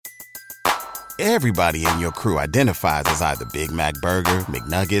Everybody in your crew identifies as either Big Mac Burger,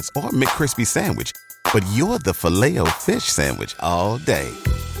 McNuggets, or McCrispy Sandwich. But you're the Filet-O-Fish Sandwich all day.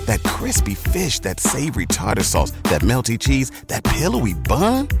 That crispy fish, that savory tartar sauce, that melty cheese, that pillowy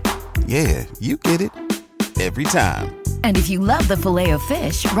bun. Yeah, you get it. Every time. And if you love the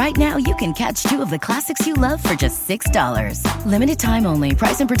Filet-O-Fish, right now you can catch two of the classics you love for just $6. Limited time only.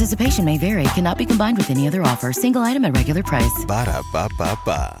 Price and participation may vary. Cannot be combined with any other offer. Single item at regular price.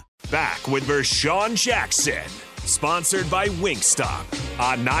 Ba-da-ba-ba-ba. Back with Vershawn Jackson. Sponsored by Wingstop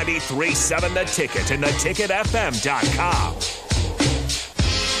on 93.7 The Ticket and theticketfm.com.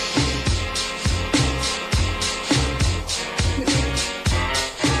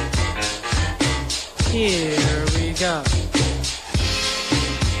 Here we go.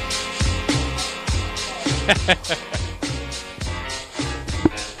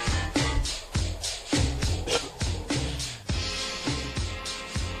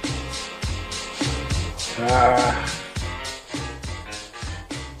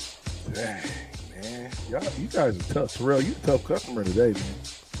 Dang, man. You guys are tough. Terrell, you a tough customer today, man.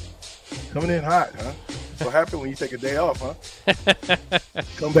 Coming in hot, huh? What happened when you take a day off, huh?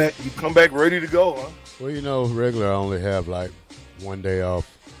 You come back ready to go, huh? Well, regular I only have like one day off.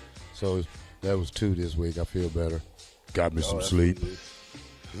 So that was 2 this week. I feel better. Got me some sleep.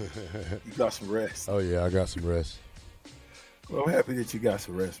 You got some rest. Oh, yeah, I got some rest. Well, I'm happy that you got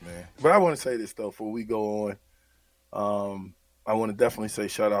some rest, man. But I want to say this, though, before we go on. I want to definitely say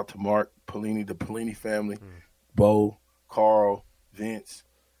shout out to Mark Pelini, the Pelini family, Bo, Carl, Vince,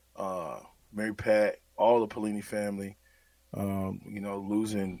 Mary Pat, all the Pelini family.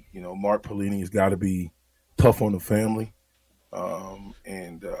 Losing, Mark Pelini has got to be tough on the family. He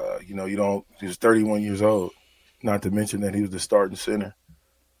was 31 years old, not to mention that he was the starting center.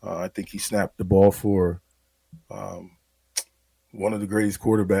 I think he snapped the ball for one of the greatest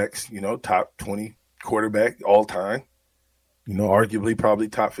quarterbacks, top 20 quarterback all time, arguably probably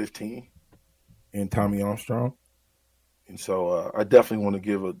top 15 in Tommy Armstrong. And so I definitely want to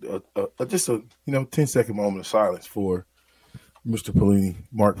give a 10-second moment of silence for Mr. Pelini,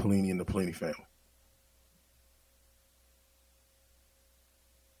 Mark Pelini, and the Pelini family.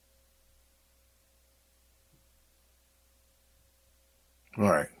 All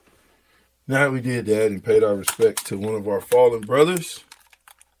right. Now that we did that and paid our respects to one of our fallen brothers,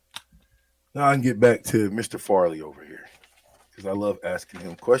 now I can get back to Mr. Farley over here because I love asking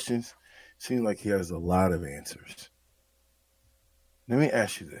him questions. Seems like he has a lot of answers. Let me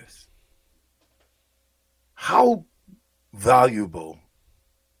ask you this. How valuable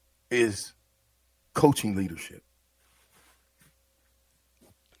is coaching leadership?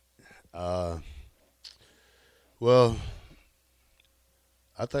 Well,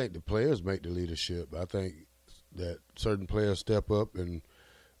 I think the players make the leadership. I think that certain players step up and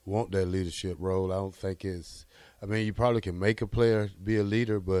want that leadership role. I don't think you probably can make a player be a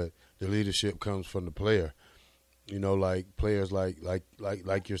leader, but the leadership comes from the player. Like players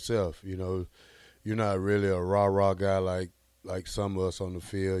like yourself, you're not really a rah-rah guy like some of us on the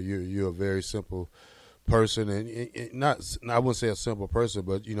field. You're a very simple person, and I wouldn't say a simple person,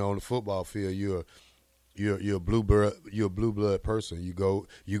 but on the football field, you're a blue blood person. You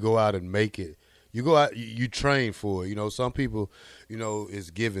go out and make it. You go out, you train for it. Some people,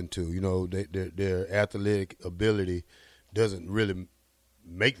 is given to. Their athletic ability doesn't really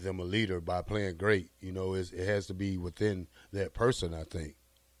make them a leader by playing great. It has to be within that person, I think.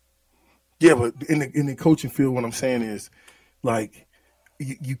 Yeah, but in the coaching field, what I'm saying is, like,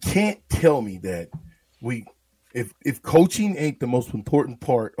 you can't tell me that if coaching ain't the most important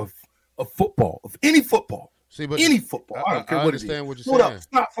part of football, of any football. See, but any football. I don't care I what it is. understand what you're Hold saying. up,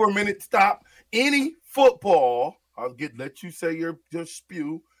 stop for a minute. Stop. Any football. Let you say your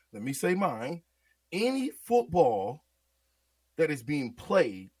spew. Let me say mine. Any football that is being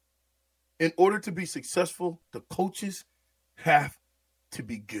played, in order to be successful, the coaches have to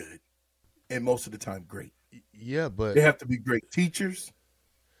be good, and most of the time, great. Yeah, but they have to be great teachers.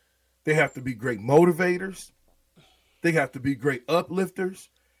 They have to be great motivators. They have to be great uplifters.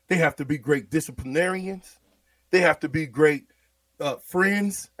 They have to be great disciplinarians. They have to be great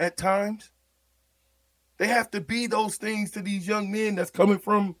friends at times. They have to be those things to these young men that's coming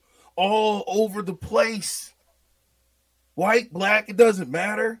from all over the place. White, black, it doesn't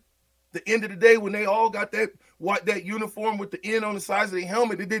matter. The end of the day, when they all got that uniform with the N on the sides of their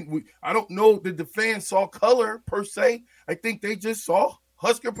helmet, I don't know that the fans saw color per se. I think they just saw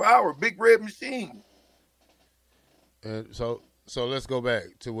Husker Power, Big Red Machine. And so let's go back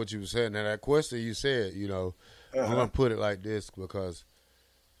to what you were saying. Now, that question you said, I'm going to put it like this because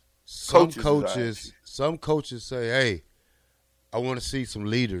some coaches say, hey, I want to see some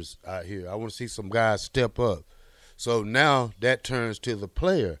leaders out here. I want to see some guys step up. So now that turns to the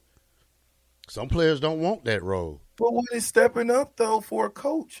player. Some players don't want that role. But what is stepping up, though, for a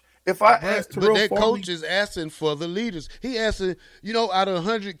coach? If I ask Terrell but that Farley, coach is asking for the leaders. He asking, out of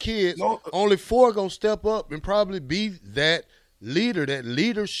 100 kids, only 4 going to step up and probably be that leader, that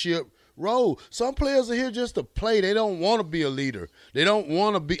leadership role. Some players are here just to play. They don't want to be a leader. They don't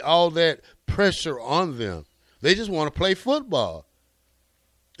want to be all that pressure on them. They just want to play football.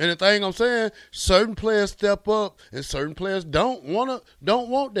 And the thing I'm saying, certain players step up and certain players don't want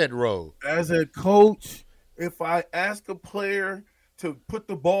that role. As a coach, if I ask a player to put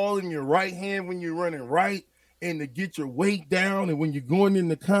the ball in your right hand when you're running right and to get your weight down, and when you're going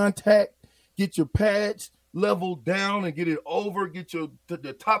into contact, get your pads leveled down and get it over, get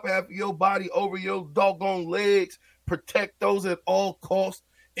the top half of your body over your doggone legs, protect those at all costs.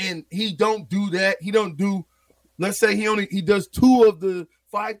 And he don't do that. He don't do, let's say he does 2 of the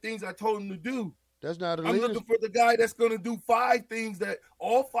 5 things I told him to do. That's not a I'm leader. looking for the guy that's going to do 5 things,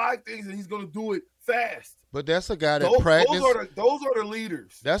 all 5 things, and he's going to do it fast. But that's a guy that practice. Those are the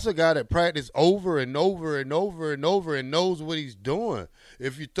leaders. That's a guy that practice over and over and over and over and knows what he's doing.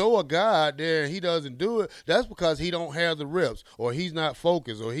 If you throw a guy out there and he doesn't do it, that's because he don't have the reps, or he's not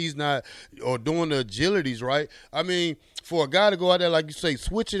focused, or he's not, or doing the agilities right. I mean, for a guy to go out there, like you say,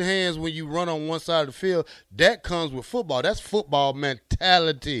 switching hands when you run on one side of the field, that comes with football. That's football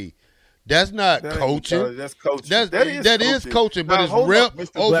mentality. That's not coaching. That's coaching. That is coaching, but it's rep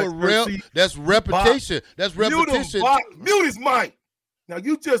over rep. That's repetition. That's repetition. Mute his mic. Now,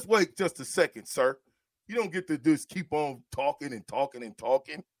 you just wait just a second, sir. You don't get to just keep on talking and talking and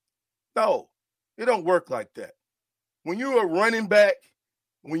talking. No, it don't work like that. When you're a running back,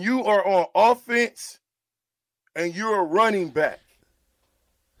 when you are on offense and you're a running back,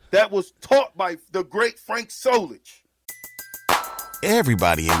 that was taught by the great Frank Solich.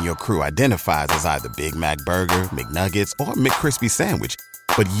 Everybody in your crew identifies as either Big Mac Burger, McNuggets, or McCrispy Sandwich.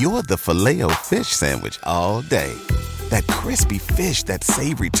 But you're the Filet-O-Fish Sandwich all day. That crispy fish, that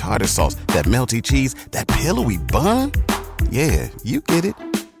savory tartar sauce, that melty cheese, that pillowy bun. Yeah, you get it.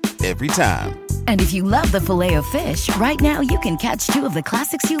 Every time. And if you love the Filet-O-Fish, right now you can catch 2 of the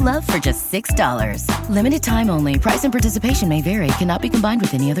classics you love for just $6. Limited time only. Price and participation may vary. Cannot be combined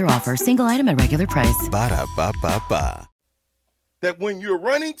with any other offer. Single item at regular price. Ba-da-ba-ba-ba. That when you're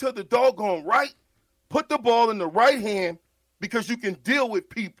running to the doggone right, put the ball in the right hand, because you can deal with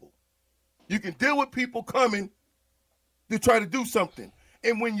people. You can deal with people coming to try to do something.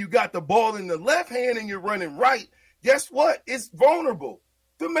 And when you got the ball in the left hand and you're running right, guess what? It's vulnerable.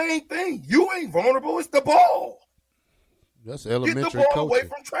 The main thing, you ain't vulnerable, it's the ball. That's elementary Get the ball coaching. away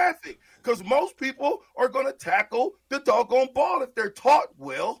from traffic, because most people are going to tackle the doggone ball if they're taught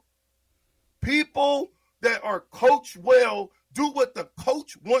well. People that are coached well do what the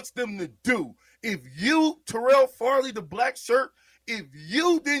coach wants them to do. If you, Terrell Farley, the black shirt, if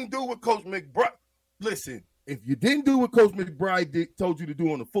you didn't do what Coach McBride, listen, if you didn't do what Coach McBride told you to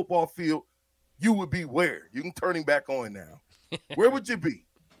do on the football field, you would be where? You can turn him back on now. Where would you be?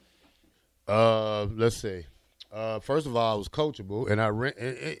 Let's see. First of all, I was coachable,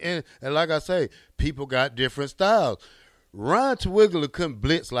 and and like I say, people got different styles. Ryan Twigler couldn't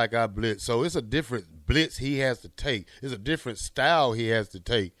blitz like I blitz, so it's a different blitz he has to take. It's a different style he has to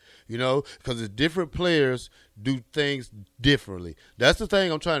take, because the different players do things differently. That's the thing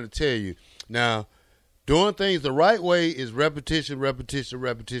I'm trying to tell you. Now, doing things the right way is repetition, repetition,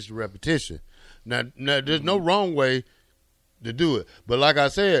 repetition, repetition. Now there's no wrong way to do it. But like I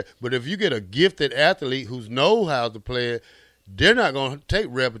said, if you get a gifted athlete who knows how to play it, they're not going to take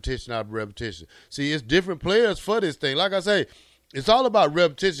repetition out of repetition. See, it's different players for this thing. Like I say, it's all about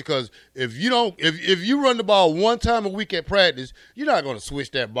repetition, because if you run the ball one time a week at practice, you're not going to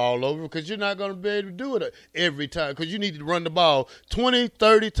switch that ball over, because you're not going to be able to do it every time, because you need to run the ball 20,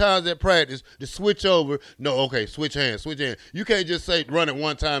 30 times at practice to switch over. No, okay, switch hands. You can't just say run it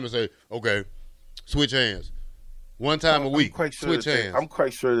one time and say, okay, switch hands. One time a week, switch hands. I'm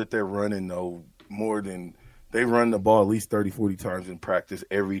quite sure that they're running, though, more than – they run the ball at least 30, 40 times in practice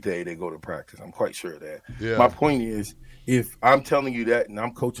every day they go to practice. I'm quite sure of that. Yeah. My point is, if I'm telling you that and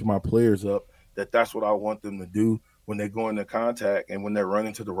I'm coaching my players up, that's what I want them to do when they go into contact and when they're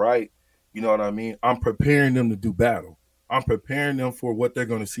running to the right, you know what I mean? I'm preparing them to do battle. I'm preparing them for what they're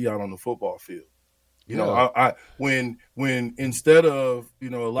going to see out on the football field. When instead of, a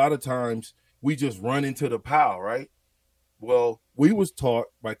lot of times we just run into the pile, right? Well, we was taught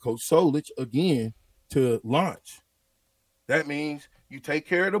by Coach Solich, again, to launch. That means you take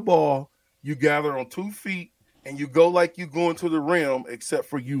care of the ball, you gather on 2 feet, and you go like you going to the rim, except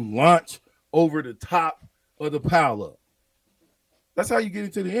for you launch over the top of the pile up. That's how you get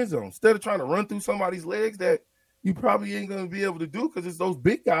into the end zone. Instead of trying to run through somebody's legs that you probably ain't going to be able to do because it's those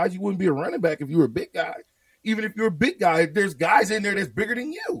big guys. You wouldn't be a running back if you were a big guy. Even if you're a big guy, there's guys in there that's bigger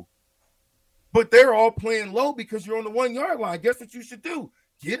than you. But they're all playing low because you're on the 1 yard line. Guess what you should do?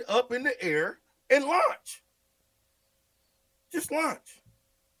 Get up in the air and launch. Just launch.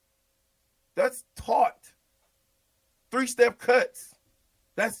 That's taught. 3-step cuts.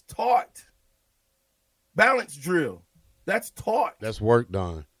 That's taught. Balance drill. That's taught. That's work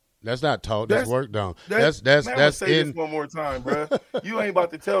done. That's not taught. That's work done. That's say this one more time, bro. You ain't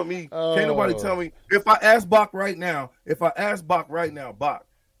about to tell me. Can't nobody tell me. If I ask Bach right now, Bach,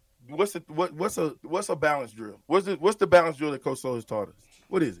 what's a balance drill? What's the balance drill that Coach Slow has taught us?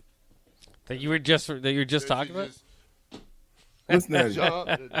 What is it? That you were just talking about? What's that?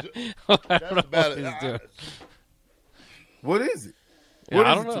 What is it?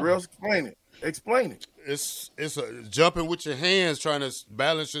 I don't know. Terrell, explain it. It's a jumping with your hands, trying to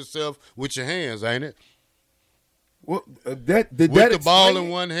balance yourself with your hands, ain't it? Well, with the ball in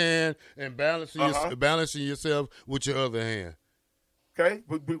one hand and balancing yourself with your other hand. Okay,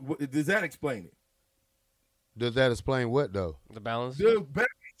 but does that explain it? Does that explain what though? The balance. The balance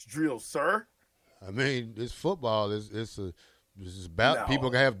drill, sir. I mean, it's football. People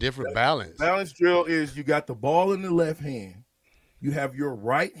can have different balance. Balance drill is you got the ball in the left hand. You have your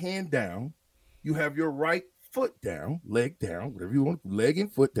right hand down. You have your right foot down, leg down, whatever you want, leg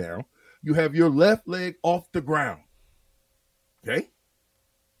and foot down. You have your left leg off the ground. Okay?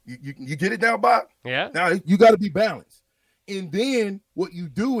 You get it now, Bob? Yeah. Now you got to be balanced. And then what you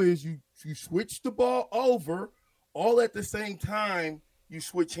do is you switch the ball over all at the same time. You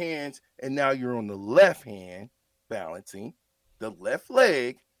switch hands, and now you're on the left hand balancing the left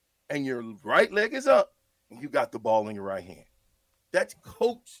leg, and your right leg is up, and you got the ball in your right hand. That's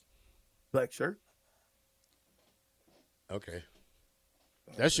Coach Black Shirt. Okay.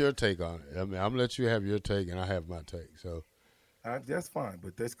 That's your take on it. I mean, I'm going to let you have your take, and I have my take. So that's fine,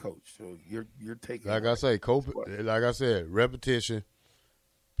 but that's Coach. So you're taking like I said, repetition.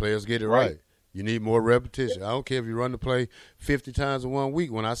 Players get it right. You need more repetition. I don't care if you run the play 50 times in 1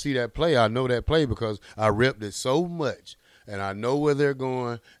 week. When I see that play, I know that play because I repped it so much, and I know where they're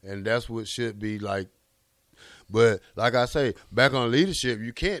going, and that's what should be like. But like I say, back on leadership,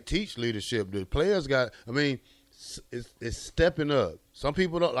 you can't teach leadership. The players it's stepping up. Some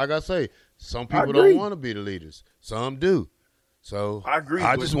people don't, like I say, some people don't want to be the leaders. Some do. So I agree.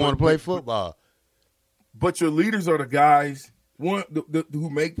 I just want to play football. But your leaders are the guys who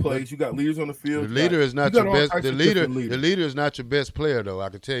make plays. You got leaders on the field. The leader is not your best. The leader is not your best player, though. I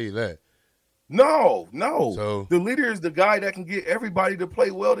can tell you that. No. So the leader is the guy that can get everybody to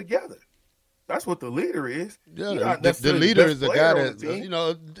play well together. That's what the leader is. Yeah, the leader is the guy that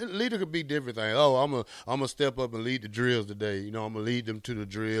the leader could be different things. Oh, I'm gonna step up and lead the drills today. I'm gonna lead them to the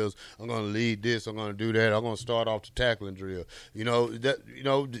drills. I'm gonna lead this. I'm gonna do that. I'm gonna start off the tackling drill.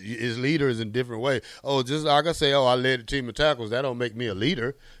 His leader is in a different way. Oh, just like I say, I led the team of tackles. That don't make me a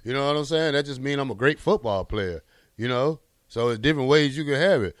leader. You know what I'm saying? That just means I'm a great football player. So it's different ways you can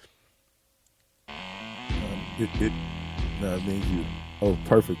have it. It means you. Oh,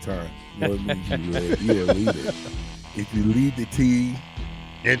 perfect time. It means you're a leader. If you lead the team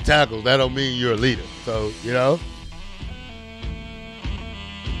in tackles, that don't mean you're a leader. So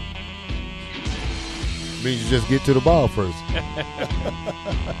means you just get to the ball first.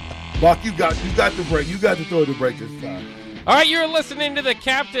 Mark, you got the break. You got to throw the break this time. All right, you're listening to The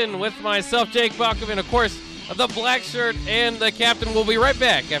Captain with myself, Jake Bachman, and, of course, the Black Shirt and the Captain. Will be right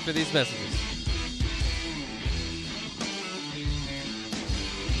back after these messages.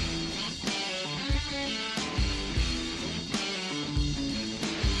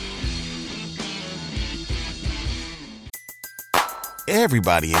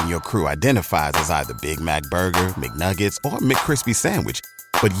 Everybody in your crew identifies as either Big Mac Burger, McNuggets, or McCrispy Sandwich.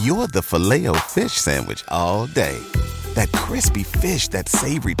 But you're the Filet-O-Fish Sandwich all day. That crispy fish, that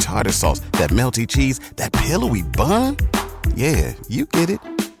savory tartar sauce, that melty cheese, that pillowy bun. Yeah, you get it.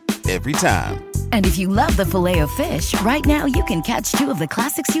 Every time. And if you love the Filet-O-Fish, right now you can catch two of the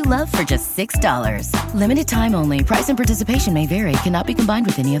classics you love for just $6. Limited time only. Price and participation may vary. Cannot be combined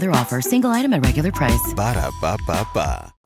with any other offer. Single item at regular price. Ba-da-ba-ba-ba.